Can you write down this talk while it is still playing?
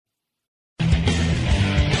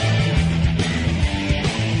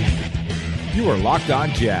You are Locked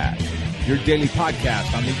On Jazz, your daily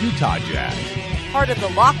podcast on the Utah Jazz. Part of the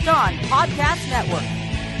Locked On Podcast Network,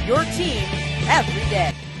 your team every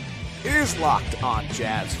day. It is Locked On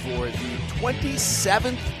Jazz for the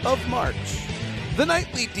 27th of March. The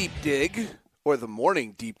nightly deep dig, or the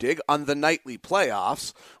morning deep dig, on the nightly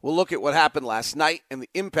playoffs. We'll look at what happened last night and the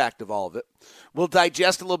impact of all of it. We'll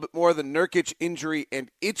digest a little bit more of the Nurkic injury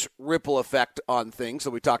and its ripple effect on things,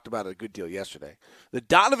 so we talked about it a good deal yesterday. The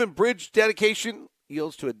Donovan Bridge dedication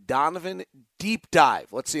yields to a Donovan deep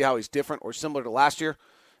dive. Let's see how he's different or similar to last year.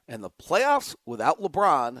 And the playoffs without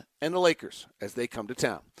LeBron and the Lakers as they come to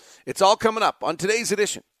town. It's all coming up on today's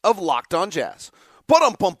edition of Locked On Jazz.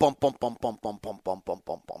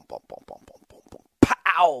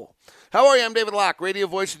 Pow! How are you? I'm David Locke, radio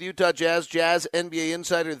voice of the Utah Jazz, Jazz NBA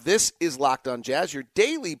insider. This is Locked On Jazz, your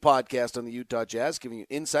daily podcast on the Utah Jazz, giving you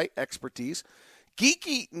insight, expertise,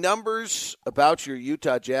 geeky numbers about your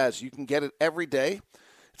Utah Jazz. You can get it every day.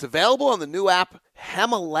 It's available on the new app,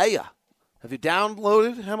 Himalaya. Have you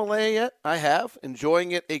downloaded Himalaya yet? I have.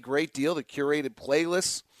 Enjoying it a great deal. The curated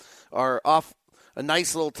playlists are off a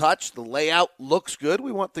nice little touch. The layout looks good.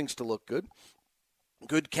 We want things to look good.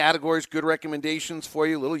 Good categories, good recommendations for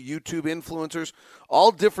you, little YouTube influencers,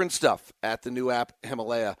 all different stuff at the new app,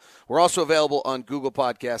 Himalaya. We're also available on Google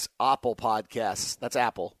Podcasts, Apple Podcasts, that's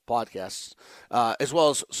Apple Podcasts, as well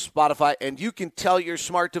as Spotify. And you can tell your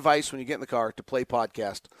smart device when you get in the car to play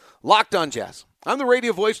podcast Locked On Jazz. I'm the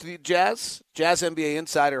radio voice of the Jazz, Jazz NBA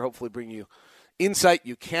insider, hopefully bring you insight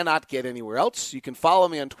you cannot get anywhere else. You can follow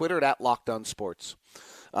me on Twitter at LockedOnSports.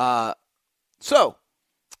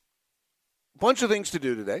 Bunch of things to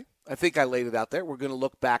do today. I think I laid it out there. We're going to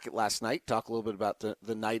look back at last night, talk a little bit about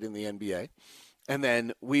the night in the NBA, and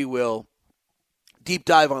then we will deep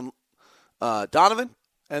dive on Donovan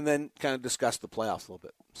and then kind of discuss the playoffs a little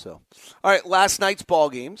bit. So, all right, last night's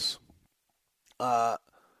ball games. There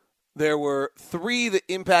were three that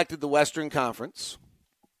impacted the Western Conference.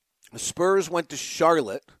 The Spurs went to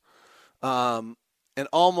Charlotte and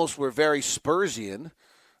almost were very Spursian.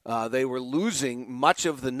 They were losing much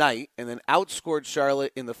of the night and then outscored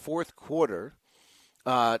Charlotte in the fourth quarter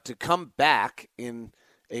to come back in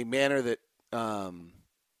a manner that and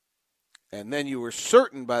then you were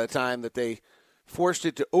certain by the time that they forced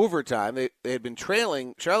it to overtime. They had been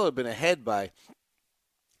trailing. Charlotte had been ahead by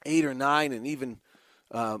 8 or 9 and even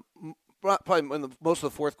probably in most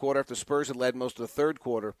of the fourth quarter after the Spurs had led most of the third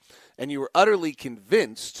quarter. And you were utterly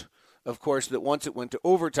convinced, of course, that once it went to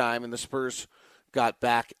overtime and the Spurs got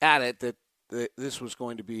back at it, that this was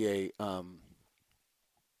going to be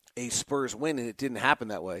a Spurs win, and it didn't happen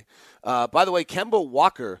that way. By the way, Kemba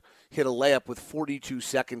Walker hit a layup with 42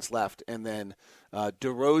 seconds left, and then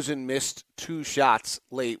DeRozan missed 2 shots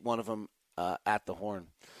late, one of them at the horn.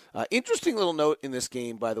 Interesting little note in this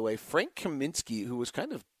game, by the way, Frank Kaminsky, who was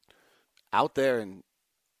kind of out there and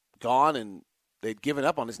gone and they'd given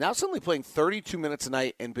up on, is now suddenly playing 32 minutes a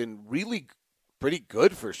night and been really pretty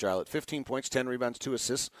good for Charlotte. 15 points, 10 rebounds, 2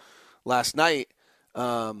 assists last night.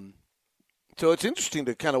 So it's interesting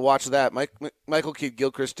to kind of watch that. Michael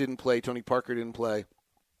Kidd-Gilchrist didn't play. Tony Parker didn't play.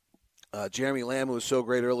 Jeremy Lamb, who was so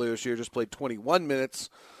great earlier this year, just played 21 minutes.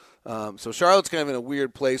 So Charlotte's kind of in a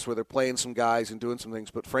weird place where they're playing some guys and doing some things.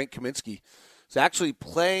 But Frank Kaminsky is actually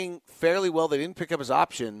playing fairly well. They didn't pick up his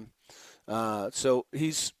option. So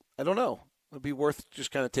he's, I don't know. It would be worth just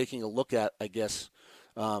kind of taking a look at, I guess,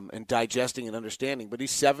 and digesting and understanding. But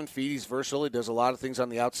he's 7 feet. He's versatile. He does a lot of things on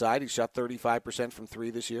the outside. He shot 35% from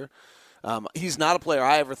 3 this year. He's not a player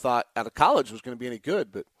I ever thought out of college was going to be any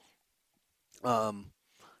good. But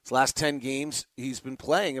his last 10 games, he's been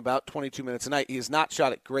playing about 22 minutes a night. He has not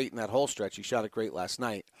shot it great in that whole stretch. He shot it great last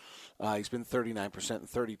night. He's been 39% and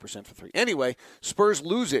 30% for 3. Anyway, Spurs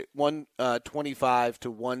lose it 125 to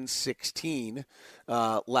 116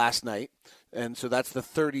 last night. And so that's the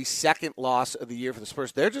 32nd loss of the year for the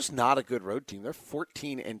Spurs. They're just not a good road team. They're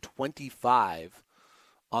 14 and 25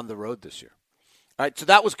 on the road this year. All right, so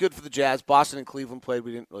that was good for the Jazz. Boston and Cleveland played.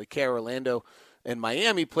 We didn't really care. Orlando and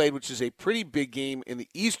Miami played, which is a pretty big game in the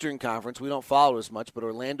Eastern Conference. We don't follow as much, but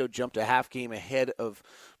Orlando jumped a half game ahead of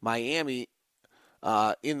Miami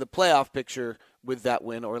in the playoff picture with that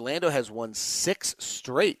win. Orlando has won 6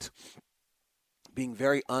 straight, being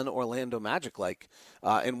very un-Orlando Magic-like,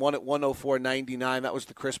 and won at 104-99. That was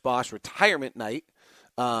the Chris Bosh retirement night.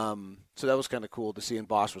 So that was kind of cool to see, and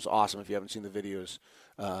Bosh was awesome if you haven't seen the videos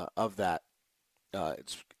of that.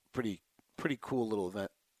 It's pretty cool little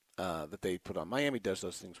event that they put on. Miami does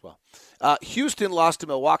those things well. Houston lost to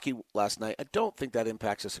Milwaukee last night. I don't think that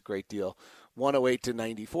impacts us a great deal.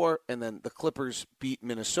 108-94, and then the Clippers beat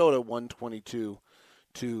Minnesota 122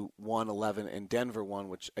 to 1-11, and Denver won,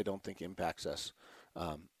 which I don't think impacts us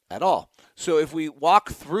at all. So if we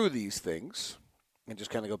walk through these things and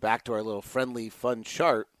just kind of go back to our little friendly, fun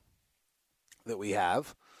chart that we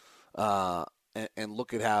have and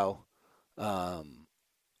look at how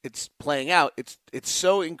it's playing out, it's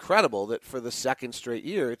so incredible that for the second straight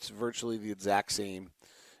year, it's virtually the exact same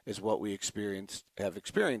as what we have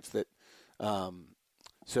experienced. That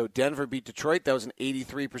so Denver beat Detroit. That was an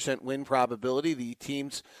 83% win probability. The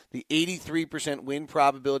 83% win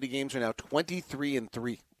probability games are now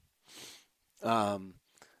 23-3.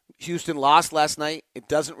 Houston lost last night. It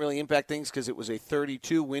doesn't really impact things because it was a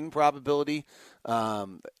 32 win probability.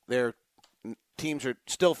 Their teams are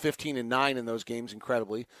still 15-9 in those games,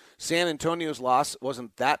 incredibly. San Antonio's loss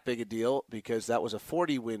wasn't that big a deal because that was a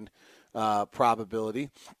 40 win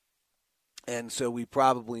probability. And so we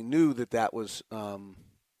probably knew that was, that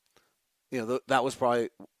was probably,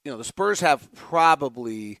 the Spurs have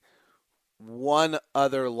probably one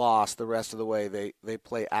other loss the rest of the way. They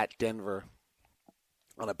play at Denver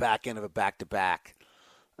on a back end of a back-to-back.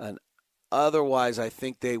 And otherwise, I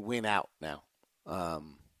think they win out now.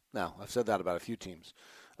 Now, I've said that about a few teams,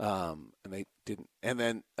 and they didn't. And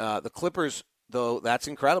then the Clippers, though, that's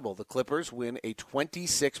incredible. The Clippers win a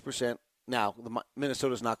 26%. Now,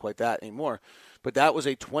 Minnesota's not quite that anymore, but that was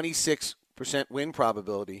a 26% win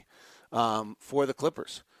probability for the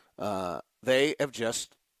Clippers. They have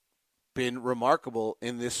just been remarkable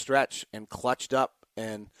in this stretch and clutched up.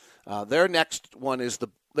 And their next one is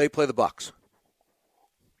they play the Bucks.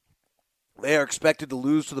 They are expected to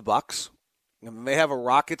lose to the Bucks. And they have a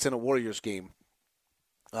Rockets and a Warriors game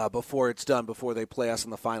before it's done, before they play us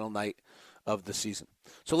on the final night of the season.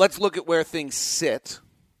 So let's look at where things sit.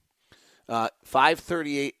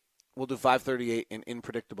 538, we'll do 538 and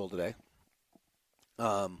Unpredictable today.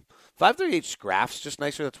 538 graphs, just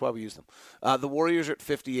nicer. That's why we use them. The Warriors are at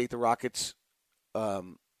 58, the Rockets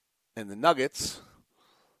and the Nuggets.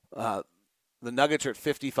 The Nuggets are at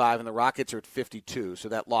 55, and the Rockets are at 52. So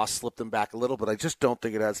that loss slipped them back a little, but I just don't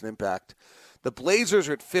think it has an impact. The Blazers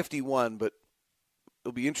are at 51, but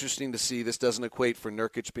it'll be interesting to see. This doesn't equate for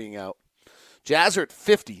Nurkic being out. Jazz are at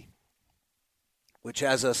 50, which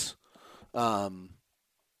has us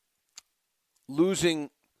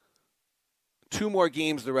losing 2 more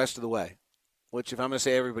games the rest of the way, which if I'm going to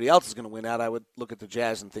say everybody else is going to win out, I would look at the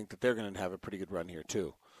Jazz and think that they're going to have a pretty good run here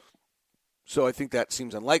too. So I think that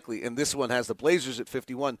seems unlikely. And this one has the Blazers at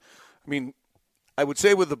 51. I mean, I would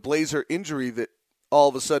say with the Blazer injury that all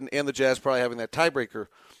of a sudden, and the Jazz probably having that tiebreaker,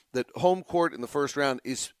 that home court in the first round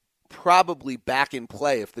is probably back in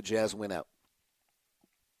play if the Jazz win out.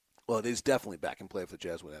 Well, it is definitely back in play if the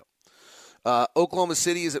Jazz win out. Oklahoma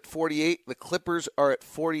City is at 48. The Clippers are at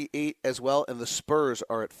 48 as well, and the Spurs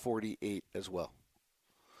are at 48 as well.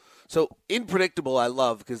 So Unpredictable I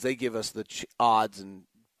love because they give us the odds and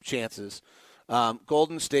chances.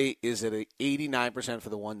 Golden State is at 89% for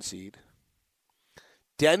the 1 seed.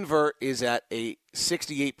 Denver is at a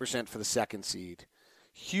 68% for the 2nd seed.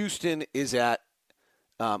 Houston is at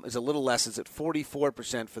is a little less. It's at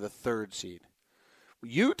 44% for the 3rd seed.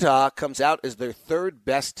 Utah comes out as their 3rd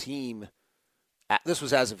best team. This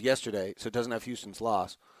was as of yesterday, so it doesn't have Houston's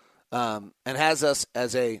loss, and has us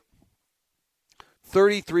as a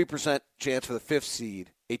 33% chance for the 5th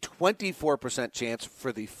seed, a 24% chance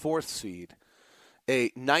for the 4th seed,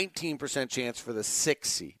 a 19% chance for the 6th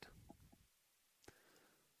seed.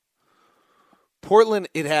 Portland,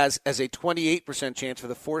 it has as a 28% chance for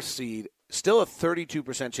the 4th seed, still a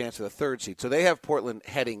 32% chance for the 3rd seed. So they have Portland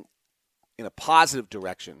heading in a positive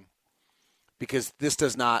direction because this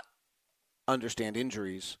does not understand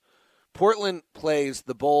injuries. Portland plays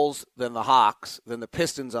the Bulls, then the Hawks, then the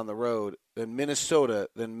Pistons on the road, then Minnesota,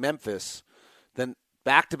 then Memphis, then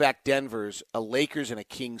back-to-back Denvers, a Lakers, and a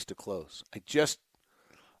Kings to close. I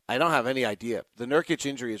don't have any idea. The Nurkic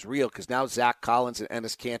injury is real because now Zach Collins and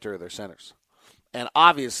Enes Kanter are their centers. And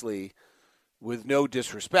obviously, with no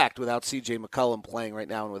disrespect, without C.J. McCollum playing right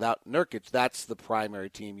now and without Nurkic, that's the primary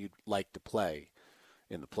team you'd like to play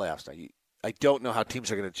in the playoffs. Now, I don't know how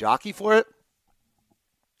teams are going to jockey for it.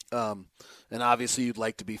 And obviously, you'd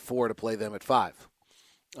like to be 4 to play them at 5.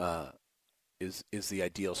 Is the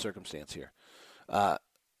ideal circumstance here. The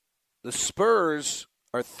Spurs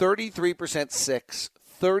are 33% 6,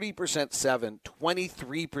 30% 7,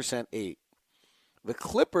 23% 8. The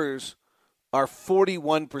Clippers are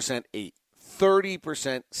 41% 8,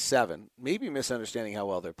 30% 7. Maybe misunderstanding how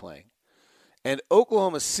well they're playing. And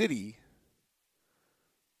Oklahoma City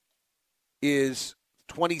is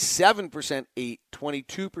 27% 8,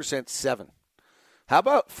 22% 7. How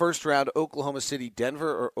about first round Oklahoma City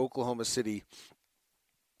Denver or Oklahoma City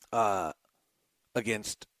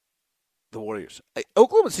against the Warriors.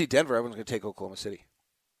 Oklahoma City, Denver, everyone's going to take Oklahoma City.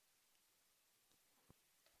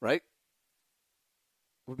 Right?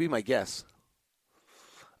 Would be my guess.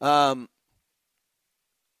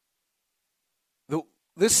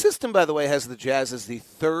 This system, by the way, has the Jazz as the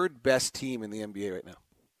third best team in the NBA right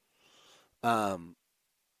now.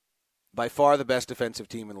 By far the best defensive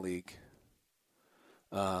team in the league.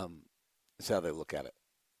 That's how they look at it.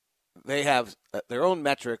 They have their own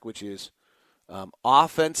metric, which is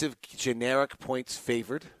offensive generic points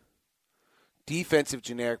favored, defensive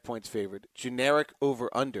generic points favored, generic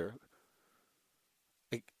over-under.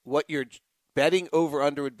 Like what you're betting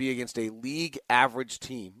over-under would be against a league average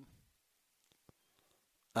team.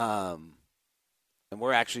 And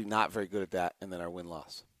we're actually not very good at that, and then our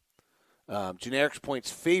win-loss. Generic points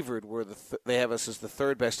favored, were they have us as the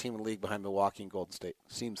third best team in the league behind Milwaukee and Golden State.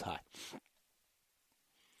 Seems high.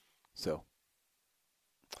 So,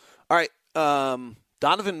 all right,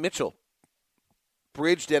 Donovan Mitchell,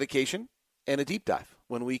 bridge dedication, and a deep dive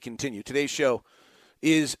when we continue. Today's show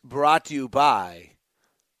is brought to you by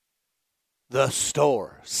The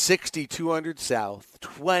Store, 6200 South,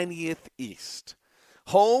 20th East,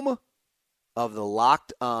 home of the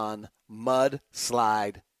Locked On Mud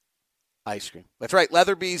Slide Ice Cream. That's right,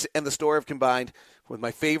 Leatherby's and The Store have combined with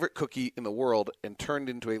my favorite cookie in the world and turned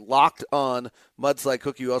into a Locked On Mudslide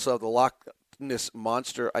cookie. You also have the Lockness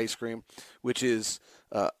Monster Ice Cream, which is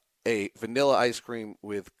a vanilla ice cream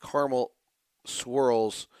with caramel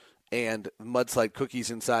swirls and mudslide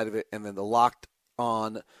cookies inside of it. And then the Locked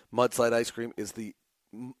On Mudslide Ice Cream is the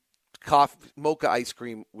mocha ice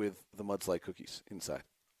cream with the mudslide cookies inside.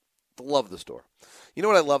 Love The Store. You know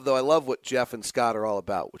what I love, though? I love what Jeff and Scott are all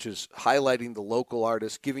about, which is highlighting the local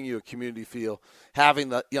artists, giving you a community feel, having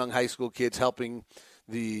the young high school kids helping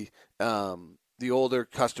the older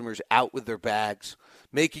customers out with their bags,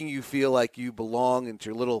 making you feel like you belong into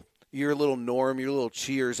your little norm, your little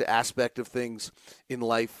Cheers aspect of things in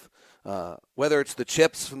life. Whether it's the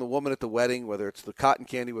chips from the woman at the wedding, whether it's the cotton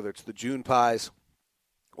candy, whether it's the June pies,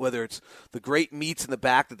 whether it's the great meats in the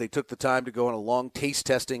back that they took the time to go on a long taste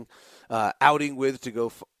testing outing with to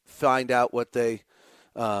go find out what it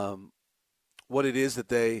is that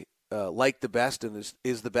they like the best and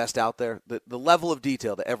is the best out there. The level of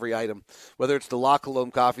detail to every item, whether it's the La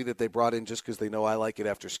Colombe coffee that they brought in just because they know I like it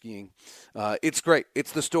after skiing. It's great.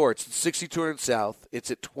 It's The Store. It's 6200 South. It's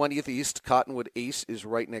at 20th East. Cottonwood Ace is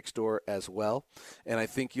right next door as well. And I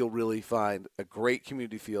think you'll really find a great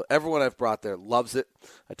community feel. Everyone I've brought there loves it.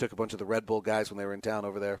 I took a bunch of the Red Bull guys when they were in town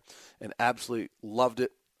over there and absolutely loved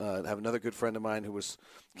it. I have another good friend of mine who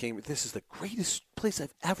came. This is the greatest place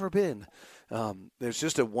I've ever been. There's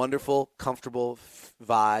just a wonderful, comfortable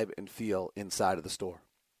vibe and feel inside of The Store.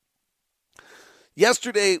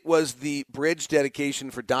 Yesterday was the bridge dedication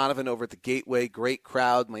for Donovan over at the Gateway. Great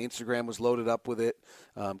crowd. My Instagram was loaded up with it.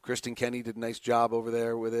 Kristen Kenny did a nice job over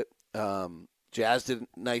there with it. Jazz did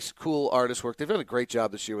nice, cool artist work. They've done a great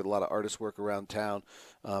job this year with a lot of artist work around town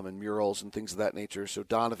and murals and things of that nature. So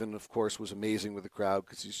Donovan, of course, was amazing with the crowd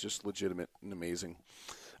because he's just legitimate and amazing.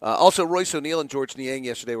 Also, Royce O'Neal and George Niang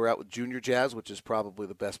yesterday were out with Junior Jazz, which is probably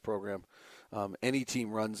the best program any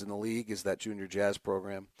team runs in the league is that Junior Jazz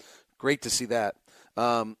program. Great to see that.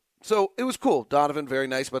 So it was cool. Donovan, very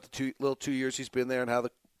nice about the little 2 years he's been there and how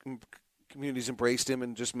the community's embraced him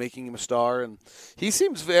and just making him a star. And he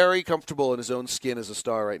seems very comfortable in his own skin as a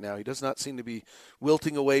star right now. He does not seem to be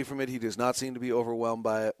wilting away from it. He does not seem to be overwhelmed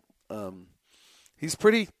by it. He's a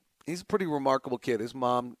pretty remarkable kid. His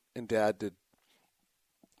mom and dad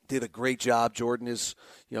did a great job. Jordan, his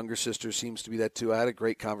younger sister, seems to be that too. I had a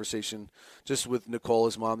great conversation just with Nicole,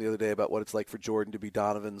 his mom, the other day about what it's like for Jordan to be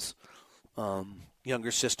Donovan's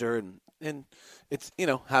younger sister, and it's,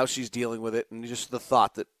 how she's dealing with it, and just the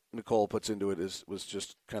thought that Nicole puts into it was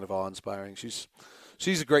just kind of awe-inspiring. She's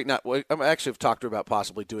a great I actually have talked to her about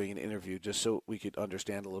possibly doing an interview just so we could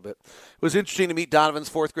understand a little bit. It was interesting to meet Donovan's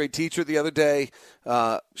fourth grade teacher the other day.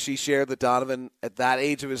 She shared that Donovan, at that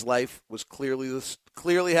age of his life, was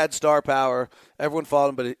clearly had star power. Everyone followed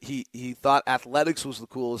him, but he thought athletics was the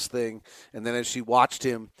coolest thing. And then as she watched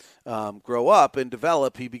him grow up and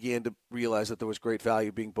develop, he began to realize that there was great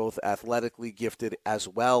value being both athletically gifted as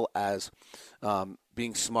well as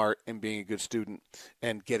being smart and being a good student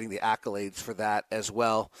and getting the accolades for that as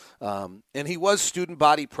well. And he was student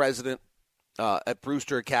body president at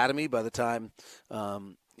Brewster Academy by the time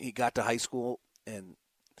he got to high school and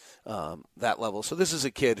that level. So this is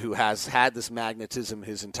a kid who has had this magnetism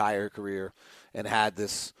his entire career and had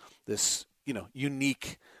this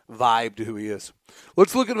unique vibe to who he is.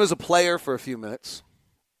 Let's look at him as a player for a few minutes.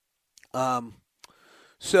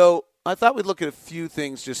 So I thought we'd look at a few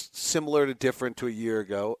things just similar to different to a year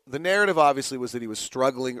ago. The narrative obviously was that he was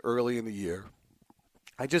struggling early in the year.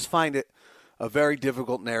 I just find it a very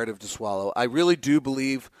difficult narrative to swallow. I really do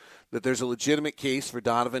believe that there's a legitimate case for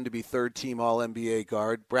Donovan to be third-team All-NBA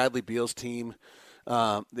guard. Bradley Beal's team.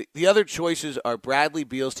 The other choices are Bradley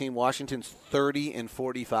Beal's team. Washington's 30 and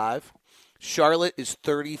 45. Charlotte is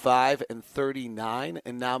 35 and 39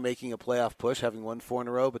 and now making a playoff push, having won 4 in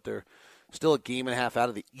a row, but they're still a game and a half out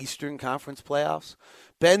of the Eastern Conference playoffs.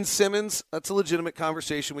 Ben Simmons, that's a legitimate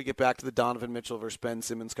conversation. We get back to the Donovan Mitchell versus Ben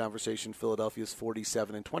Simmons conversation. Philadelphia's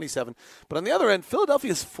 47 and 27. But on the other end,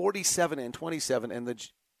 Philadelphia's 47 and 27, and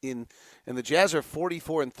the Jazz are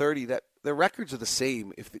 44 and 30. That their records are the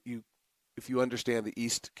same if you understand the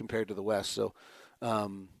East compared to the West. So,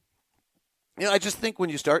 I just think when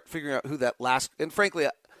you start figuring out who that last, and frankly,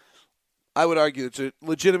 I would argue it's a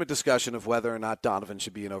legitimate discussion of whether or not Donovan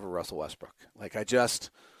should be in over Russell Westbrook. Like,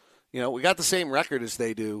 we got the same record as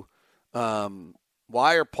they do.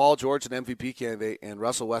 Why are Paul George an MVP candidate and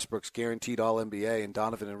Russell Westbrook's guaranteed All-NBA and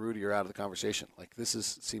Donovan and Rudy are out of the conversation? Like,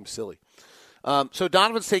 seems silly. So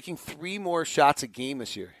Donovan's taking 3 more shots a game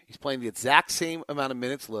this year. He's playing the exact same amount of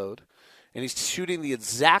minutes load, and he's shooting the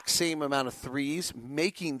exact same amount of threes,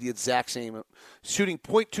 making the exact same, shooting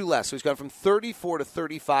 0.2 less. So he's gone from 34 to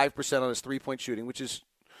 35% on his three-point shooting, which is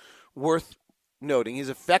worth noting. His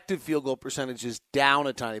effective field goal percentage is down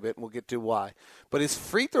a tiny bit, and we'll get to why. But his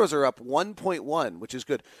free throws are up 1.1, which is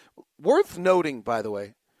good. Worth noting, by the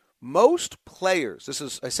way, most players,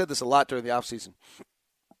 I said this a lot during the offseason,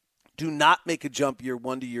 do not make a jump year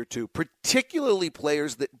 1 to year 2, particularly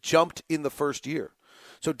players that jumped in the first year.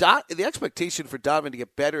 So the expectation for Donovan to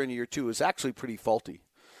get better in year 2 is actually pretty faulty.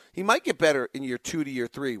 He might get better in year 2 to year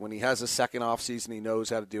 3 when he has a second offseason. He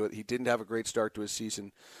knows how to do it. He didn't have a great start to his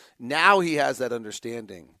season. Now he has that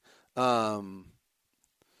understanding.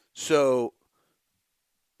 So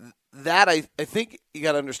that I think you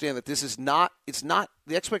got to understand that this is not. It's not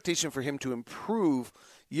the expectation for him to improve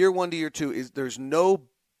year 1 to year 2. Is there's no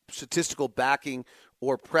statistical backing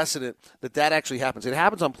or precedent that actually happens. It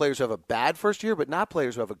happens on players who have a bad first year, but not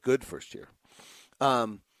players who have a good first year.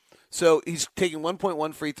 So he's taking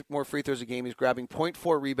 1.1 more free throws a game. He's grabbing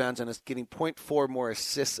 0.4 rebounds and is getting 0.4 more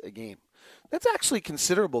assists a game. That's actually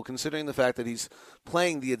considerable considering the fact that he's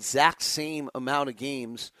playing the exact same amount of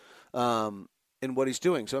games in what he's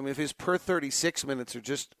doing. So, I mean, if his per 36 minutes are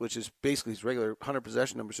just, which is basically his regular 100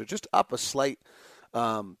 possession numbers, are just up a slight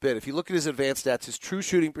bit. If you look at his advanced stats, his true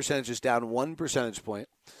shooting percentage is down 1 percentage point.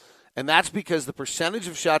 And that's because the percentage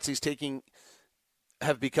of shots he's taking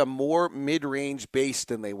have become more mid-range based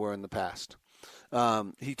than they were in the past.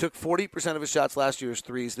 He took 40% of his shots last year as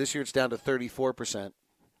threes. This year it's down to 34%.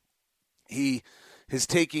 He's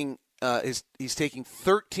taking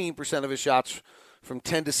 13% of his shots from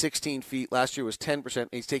 10 to 16 feet. Last year was 10%.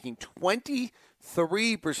 He's taking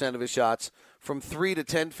 23% of his shots from 3 to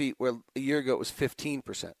 10 feet, where a year ago it was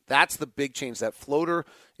 15%. That's the big change. That floater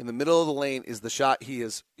in the middle of the lane is the shot he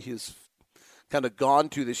has kind of gone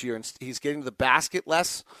to this year, and he's getting to the basket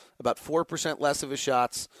less, about 4% less of his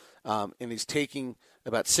shots, and he's taking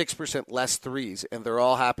about 6% less threes, and they're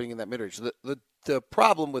all happening in that mid-range. The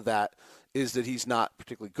problem with that is that he's not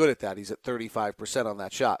particularly good at that. He's at 35% on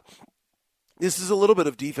that shot. This is a little bit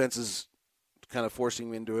of defenses kind of forcing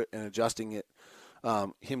him into it and adjusting him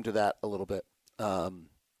to that a little bit. The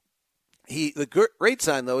great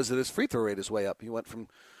sign, though, is that his free throw rate is way up. He went from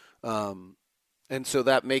and so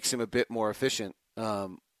that makes him a bit more efficient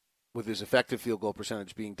with his effective field goal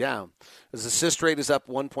percentage being down. His assist rate is up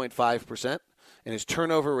 1.5%, and his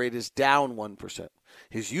turnover rate is down 1%.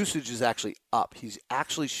 His usage is actually up. He's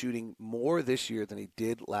actually shooting more this year than he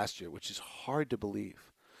did last year, which is hard to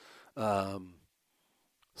believe.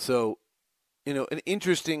 So, an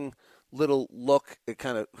interesting little look at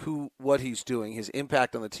kind of what he's doing. His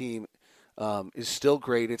impact on the team is still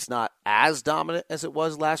great. It's not as dominant as it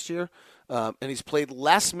was last year. And he's played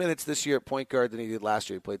less minutes this year at point guard than he did last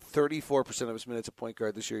year. He played 34% of his minutes at point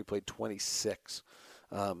guard. This year he played 26.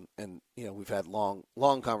 And we've had long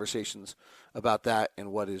conversations about that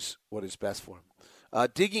and what is best for him.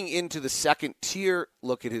 Digging into the second tier,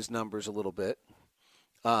 look at his numbers a little bit.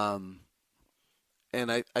 And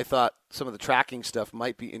I thought some of the tracking stuff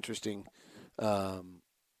might be interesting to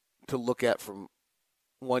look at from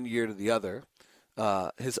one year to the other.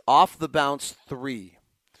 His off-the-bounce three,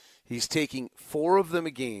 he's taking 4 of them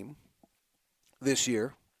a game this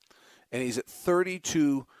year, and he's at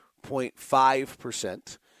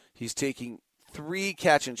 32.5%. He's taking 3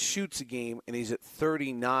 catch-and-shoots a game, and he's at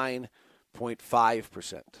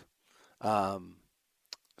 39.5%.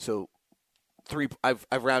 So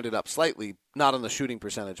I've rounded up slightly, not on the shooting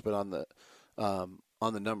percentage, but on the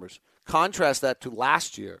numbers. Contrast that to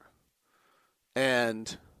last year,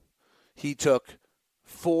 and he took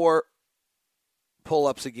 4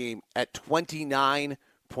 pull-ups a game at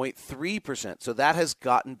 29.3%. So that has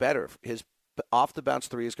gotten better. His off-the-bounce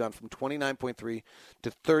three has gone from 29.3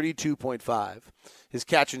 to 32.5. His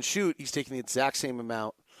catch and shoot, he's taking the exact same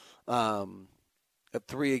amount at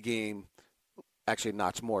 3 a game. Actually,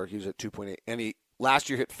 not more. He was at 2.8. And he last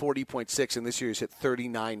year hit 40.6, and this year he's hit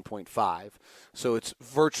 39.5. So it's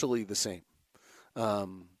virtually the same.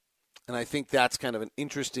 And I think that's kind of an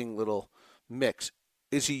interesting little mix.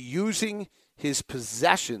 Is he using his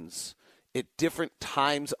possessions at different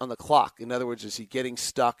times on the clock? In other words, is he getting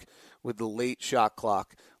stuck with the late shot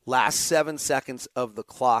clock? Last 7 seconds of the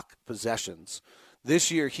clock possessions.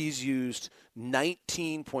 This year he's used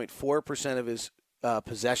 19.4% of his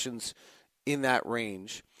possessions in that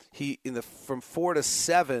range. From 4 to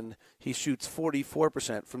 7, he shoots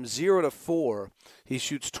 44%. From 0 to 4, he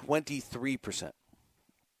shoots 23%.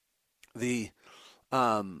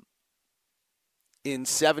 In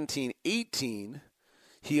 17-18,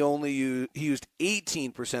 he used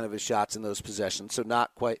 18% of his shots in those possessions, so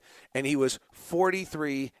not quite. And he was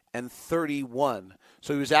 43 and 31.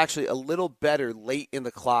 So he was actually a little better late in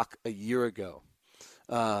the clock a year ago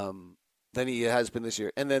than he has been this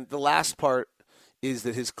year. And then the last part is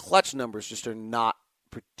that his clutch numbers just are not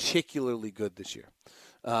particularly good this year.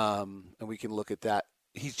 And we can look at that.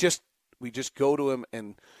 We just go to him,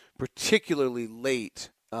 and particularly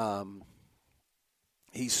late,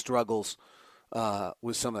 he struggles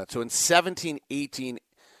with some of that. So in 17-18,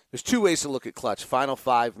 there's 2 ways to look at clutch. Final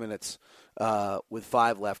 5 minutes with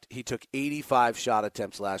 5 left. He took 85 shot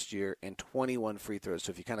attempts last year and 21 free throws.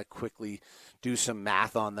 So if you kind of quickly do some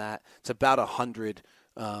math on that, it's about 100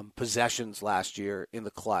 possessions last year in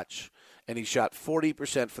the clutch. And he shot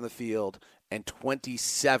 40% from the field and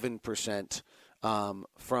 27%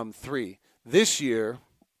 from 3. This year,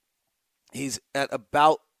 he's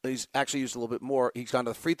actually used a little bit more. He's gone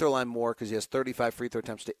to the free throw line more because he has 35 free throw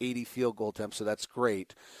attempts to 80 field goal attempts, so that's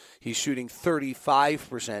great. He's shooting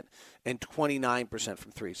 35% and 29%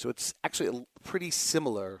 from 3. So it's actually pretty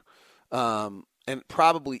similar and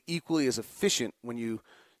probably equally as efficient when you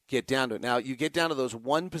get down to it. Now, you get down to those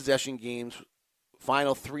one-possession games,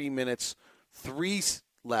 final 3 minutes, 3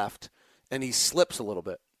 left, and he slips a little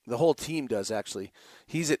bit. The whole team does, actually.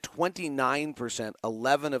 He's at 29%,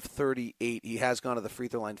 11 of 38. He has gone to the free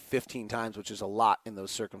throw line 15 times, which is a lot in those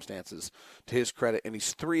circumstances, to his credit. And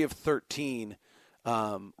he's 3 of 13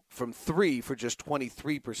 from 3 for just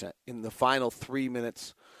 23% in the final 3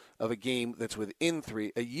 minutes of a game that's within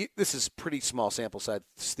 3. This is pretty small sample size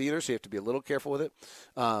theater, so you have to be a little careful with it.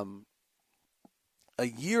 A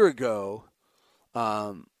year ago,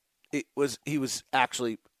 he was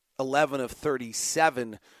actually 11 of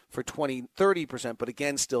 37 for 30%, but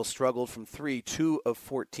again, still struggled from 3, 2 of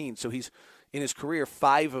 14. So he's, in his career,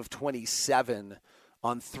 5 of 27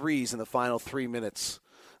 on threes in the final 3 minutes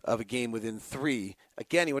of a game within 3.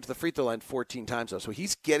 Again, he went to the free throw line 14 times, though. So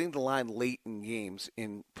he's getting the line late in games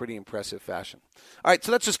in pretty impressive fashion. All right,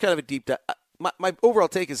 so that's just kind of a deep dive. My overall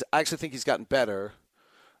take is I actually think he's gotten better,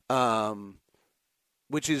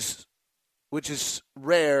 which is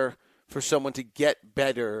rare for someone to get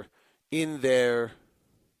better in their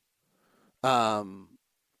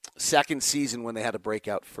second season when they had a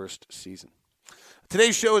breakout first season.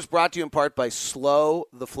 Today's show is brought to you in part by Slow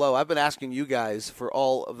the Flow. I've been asking you guys for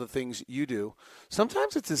all of the things you do.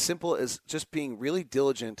 Sometimes it's as simple as just being really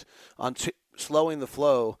diligent on slowing the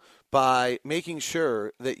flow by making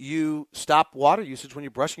sure that you stop water usage when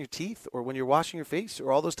you're brushing your teeth or when you're washing your face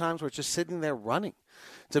or all those times where it's just sitting there running.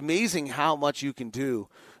 It's amazing how much you can do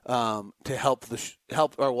to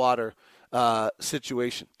help our water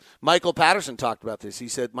situation. Michael Patterson talked about this. He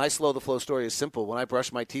said, my slow the flow story is simple. When I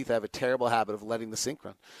brush my teeth, I have a terrible habit of letting the sink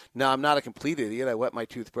run. Now, I'm not a complete idiot. I wet my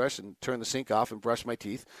toothbrush and turn the sink off and brush my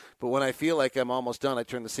teeth. But when I feel like I'm almost done, I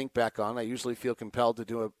turn the sink back on. I usually feel compelled to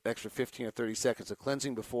do an extra 15 or 30 seconds of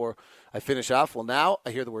cleansing before I finish off. Well, now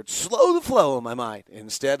I hear the word slow the flow in my mind.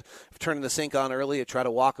 Instead of turning the sink on early, I try to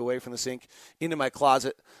walk away from the sink into my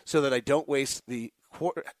closet so that I don't waste the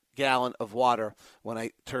quarter gallon of water when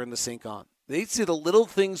I turn the sink on. These are the little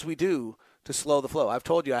things we do to slow the flow. I've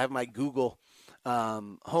told you I have my Google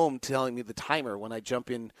Home telling me the timer when I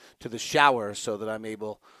jump into the shower so that I'm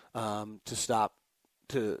able to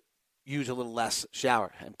use a little less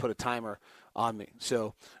shower and put a timer on me.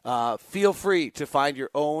 So feel free to find your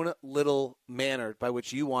own little manner by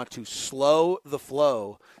which you want to slow the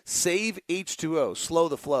flow. Save H2O,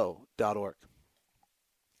 slowtheflow.org.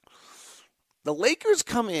 The Lakers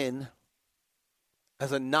come in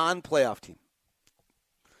as a non-playoff team.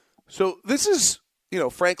 So this is,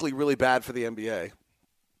 frankly, really bad for the NBA.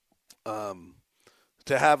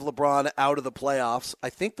 To have LeBron out of the playoffs, I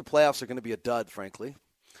think the playoffs are going to be a dud, frankly.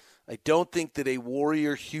 I don't think that a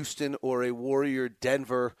Warrior Houston or a Warrior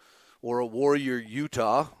Denver or a Warrior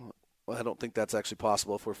Utah, well, I don't think that's actually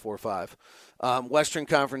possible if we're 4-5, Western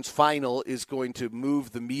Conference Final is going to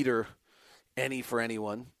move the meter any for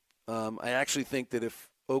anyone. I actually think that if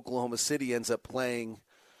Oklahoma City ends up playing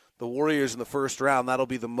the Warriors in the first round, that'll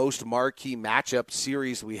be the most marquee matchup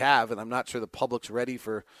series we have, and I'm not sure the public's ready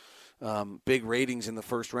for big ratings in the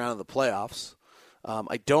first round of the playoffs.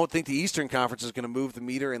 I don't think the Eastern Conference is going to move the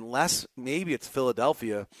meter unless maybe it's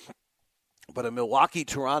Philadelphia, but a Milwaukee,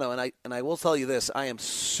 Toronto, and I will tell you this: I am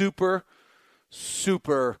super,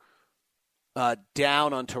 super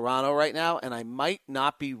down on Toronto right now, and I might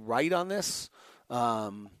not be right on this.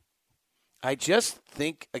 I just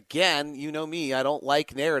think, again, you know me, I don't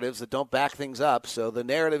like narratives that don't back things up. So the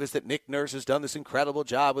narrative is that Nick Nurse has done this incredible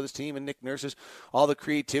job with his team, and Nick Nurse has all the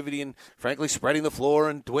creativity and, frankly, spreading the floor,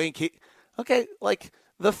 and Dwayne Casey. Okay,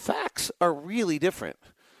 the facts are really different.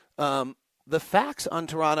 The facts on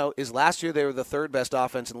Toronto is last year they were the third best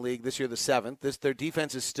offense in the league. This year the seventh. Their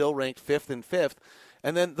defense is still ranked fifth and fifth.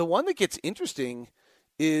 And then the one that gets interesting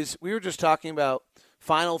is we were just talking about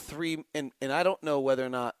final three, and I don't know whether or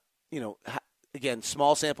not, again,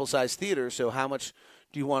 small sample size theater, so how much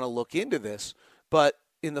do you want to look into this? But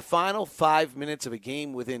in the final 5 minutes of a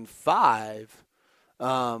game within five,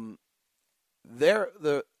 by the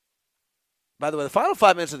way, the final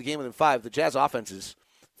 5 minutes of the game within five, the Jazz offense is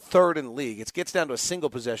third in the league. It gets down to a single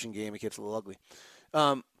possession game. It gets a little ugly.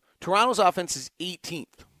 Toronto's offense is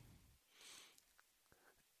 18th.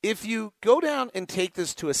 If you go down and take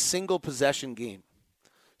this to a single possession game,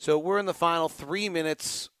 so we're in the final 3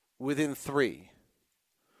 minutes within three.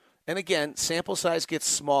 And again, sample size gets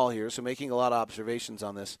small here, so making a lot of observations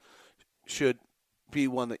on this should be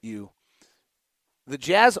one that the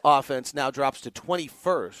Jazz offense now drops to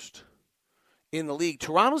 21st in the league.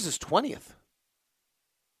 Toronto's is 20th.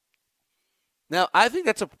 Now, I think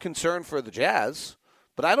that's a concern for the Jazz,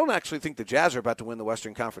 but I don't actually think the Jazz are about to win the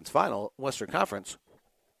Western Conference.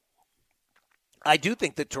 I do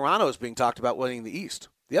think that Toronto is being talked about winning the East.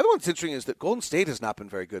 The other one that's interesting is that Golden State has not been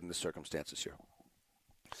very good in this circumstance this year.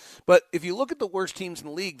 But if you look at the worst teams in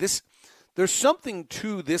the league, there's something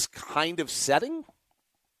to this kind of setting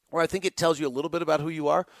where I think it tells you a little bit about who you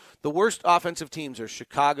are. The worst offensive teams are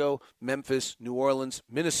Chicago, Memphis, New Orleans,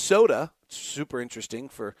 Minnesota. It's super interesting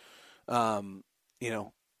for,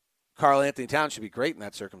 Karl Anthony Towns should be great in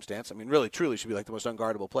that circumstance. I mean, really, truly should be like the most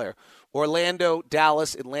unguardable player. Orlando,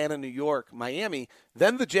 Dallas, Atlanta, New York, Miami,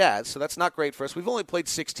 then the Jazz. So that's not great for us. We've only played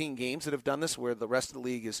 16 games that have done this, where the rest of the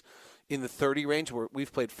league is in the 30 range, where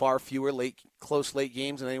we've played far fewer close late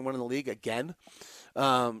games than anyone in the league again.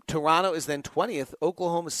 Toronto is then 20th.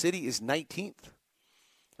 Oklahoma City is 19th.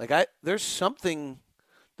 There's something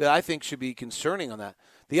that I think should be concerning on that.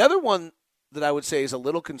 The other one that I would say is a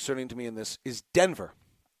little concerning to me in this is Denver.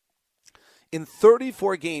 In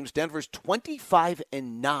 34 games, Denver's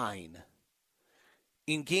 25-9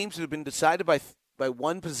 in games that have been decided by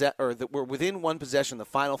one possession, or that were within one possession the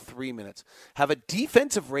final 3 minutes, have a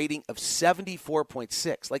defensive rating of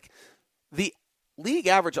 74.6. The league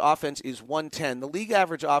average offense is 110. The league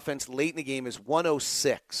average offense late in the game is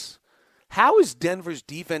 106. How is Denver's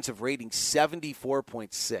defensive rating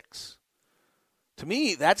 74.6? To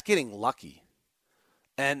me, that's getting lucky.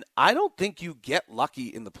 And I don't think you get lucky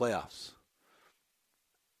in the playoffs.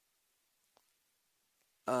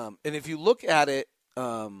 And if you look at it,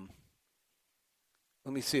 let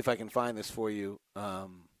me see if I can find this for you.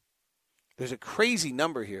 There's a crazy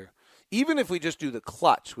number here. Even if we just do the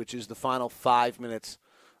clutch, which is the final 5 minutes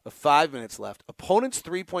left, opponents'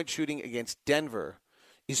 three-point shooting against Denver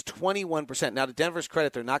is 21%. Now, to Denver's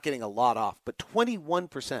credit, they're not getting a lot off, but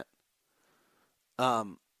 21%.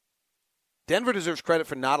 Denver deserves credit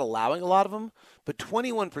for not allowing a lot of them, but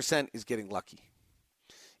 21% is getting lucky.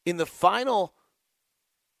 In the final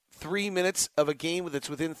 3 minutes of a game that's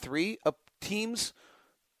within three,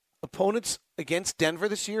 opponents against Denver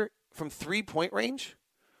this year from three-point range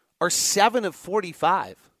are 7 of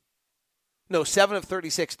 45. No, 7 of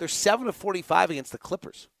 36. They're 7 of 45 against the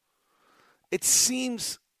Clippers. It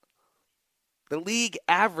seems the league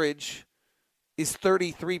average is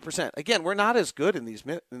 33%. Again, we're not as good in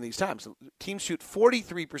these times. Teams shoot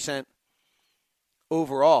 43%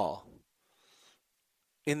 overall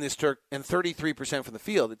in this and 33% from the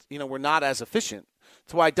field. We're not as efficient.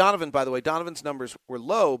 That's why Donovan's numbers were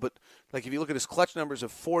low, but if you look at his clutch numbers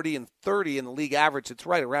of 40 and 30 in the league average, it's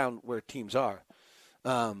right around where teams are.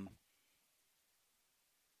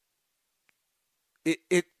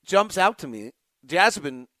 it jumps out to me. Jazz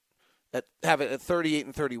have it at 38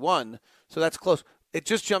 and 31, so that's close. It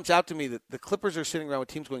just jumps out to me that the Clippers are sitting around with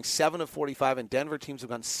teams going 7 of 45, and Denver teams have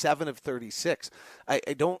gone 7 of 36. I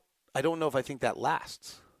don't know if I think that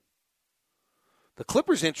lasts. The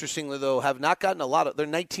Clippers, interestingly though, have not gotten a lot of. They're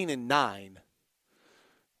 19 and 9.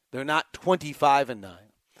 They're not 25 and 9.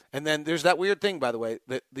 And then there's that weird thing, by the way,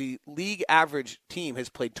 that the league average team has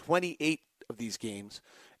played 28 of these games,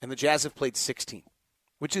 and the Jazz have played 16,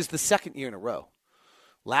 which is the second year in a row.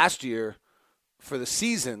 Last year, for the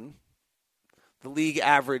season, the league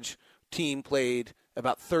average team played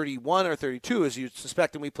about 31 or 32, as you'd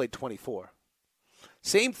suspect, and we played 24.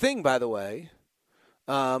 Same thing, by the way.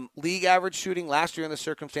 League average shooting last year in the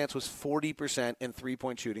circumstance was 40%, and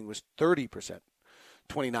three-point shooting was 30%,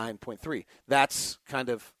 29.3. That's kind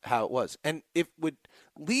of how it was. And it would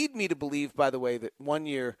lead me to believe, by the way, that one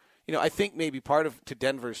year, I think maybe part of, to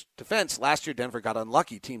Denver's defense, last year Denver got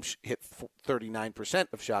unlucky. Teams hit 39%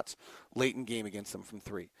 of shots late in game against them from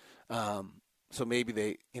three. So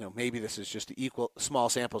maybe maybe this is just small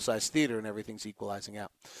sample size theater and everything's equalizing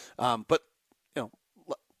out. But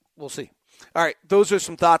we'll see. All right, those are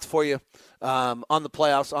some thoughts for you on the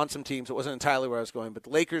playoffs, on some teams. It wasn't entirely where I was going, but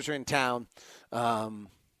the Lakers are in town.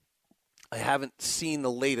 I haven't seen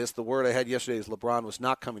the latest. The word I had yesterday is LeBron was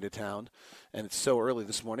not coming to town, and it's so early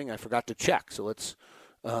this morning I forgot to check. So let's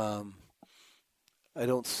I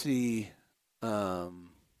don't see I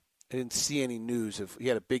didn't see any news of. He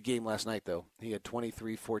had a big game last night though. He had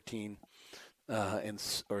 23, 14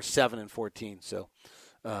 or 7 and 14. So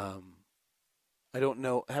I don't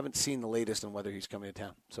know. I haven't seen the latest on whether he's coming to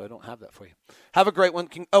town, so I don't have that for you. Have a great one.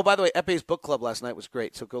 By the way, Epe's Book Club last night was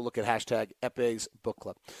great, so go look at hashtag Epe's Book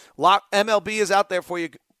Club. MLB is out there for you.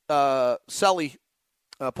 Sully,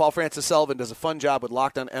 Paul Francis Sullivan does a fun job with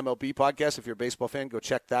Locked On MLB podcast. If you're a baseball fan, go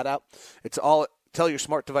check that out. It's all. Tell your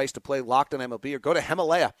smart device to play Locked On MLB, or go to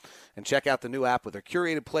Himalaya and check out the new app with their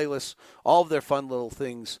curated playlists, all of their fun little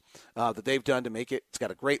things that they've done to make it. It's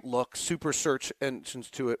got a great look, super search engines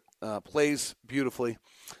to it, plays beautifully.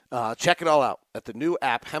 Check it all out at the new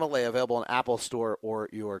app, Himalaya, available on Apple Store or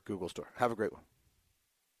your Google Store. Have a great one.